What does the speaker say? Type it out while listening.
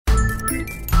Hey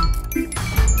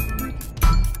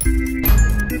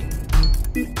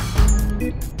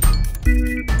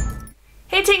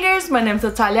Tinkers, my name is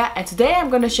Natalia and today I'm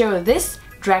going to show you this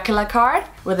Dracula card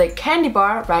with a candy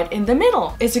bar right in the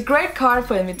middle. It's a great card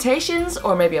for invitations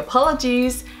or maybe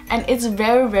apologies, and it's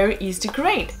very easy to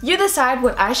create. You decide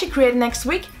what I should create next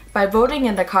week by voting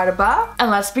in the card above,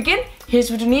 and let's begin.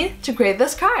 Here's what you need to create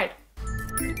this card.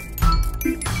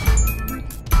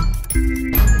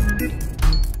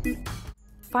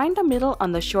 Find the middle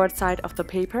on the short side of the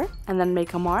paper and then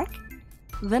make a mark.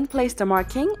 Then place the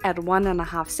marking at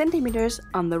 1.5 centimeters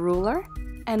on the ruler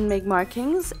and make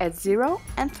markings at 0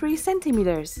 and 3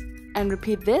 centimeters. And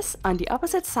repeat this on the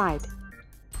opposite side.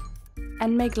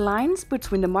 And make lines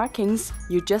between the markings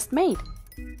you just made.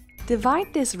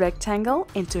 Divide this rectangle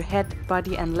into head,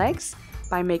 body and legs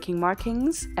by making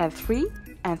markings at 3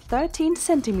 and 13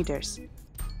 centimeters.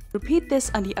 Repeat this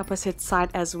on the opposite side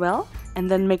as well and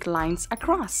then make lines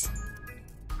across.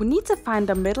 We need to find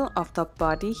the middle of the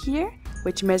body here,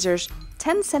 which measures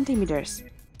 10 centimeters.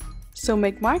 So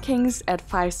make markings at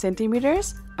 5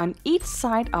 centimeters on each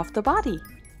side of the body.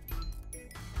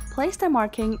 Place the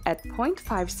marking at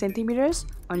 0.5 centimeters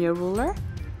on your ruler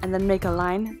and then make a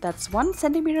line that's 1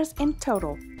 centimeter in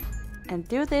total. And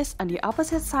do this on the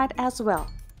opposite side as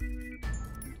well.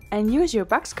 And use your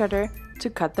box cutter to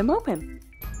cut them open.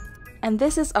 And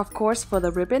this is of course for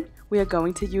the ribbon we are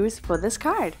going to use for this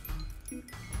card.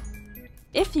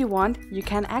 If you want, you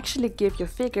can actually give your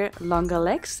figure longer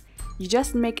legs. You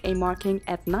just make a marking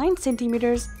at 9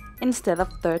 centimeters instead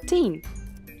of 13.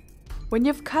 When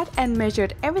you've cut and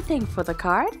measured everything for the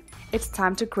card, it's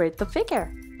time to create the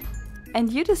figure.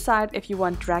 And you decide if you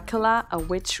want Dracula, a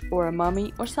witch or a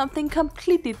mummy or something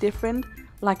completely different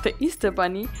like the Easter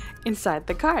bunny inside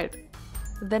the card.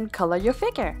 Then color your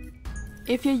figure.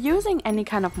 If you're using any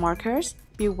kind of markers,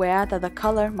 beware that the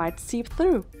color might seep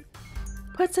through.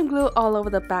 Put some glue all over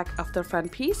the back of the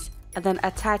front piece and then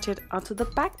attach it onto the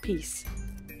back piece.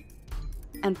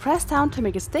 And press down to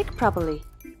make it stick properly.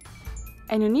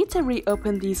 And you need to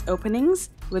reopen these openings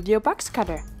with your box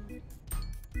cutter.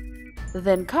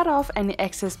 Then cut off any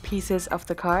excess pieces of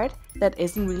the card that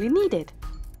isn't really needed.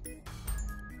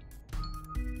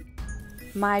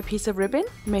 My piece of ribbon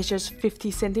measures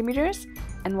 50 centimeters,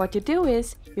 and what you do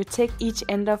is you take each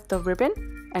end of the ribbon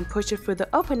and push it through the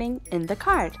opening in the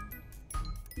card.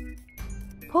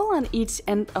 Pull on each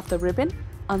end of the ribbon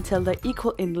until they're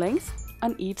equal in length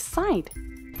on each side.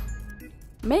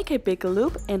 Make a big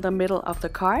loop in the middle of the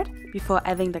card before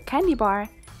adding the candy bar,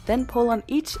 then pull on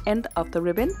each end of the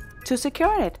ribbon to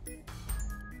secure it.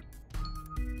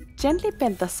 Gently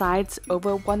bend the sides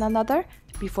over one another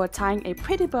before tying a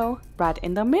pretty bow right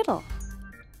in the middle.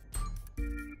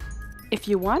 If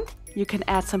you want, you can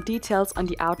add some details on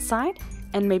the outside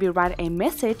and maybe write a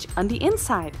message on the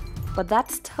inside, but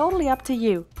that's totally up to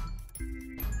you.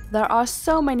 There are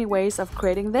so many ways of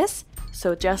creating this,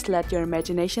 so just let your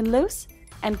imagination loose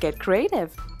and get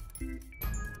creative.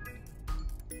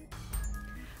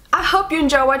 I hope you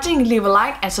enjoy watching. Leave a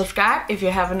like and subscribe if you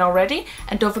haven't already,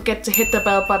 and don't forget to hit the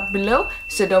bell button below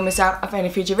so don't miss out of any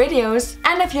future videos.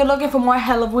 And if you're looking for more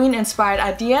Halloween inspired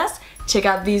ideas, check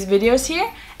out these videos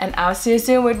here, and I'll see you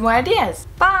soon with more ideas.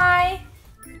 Bye!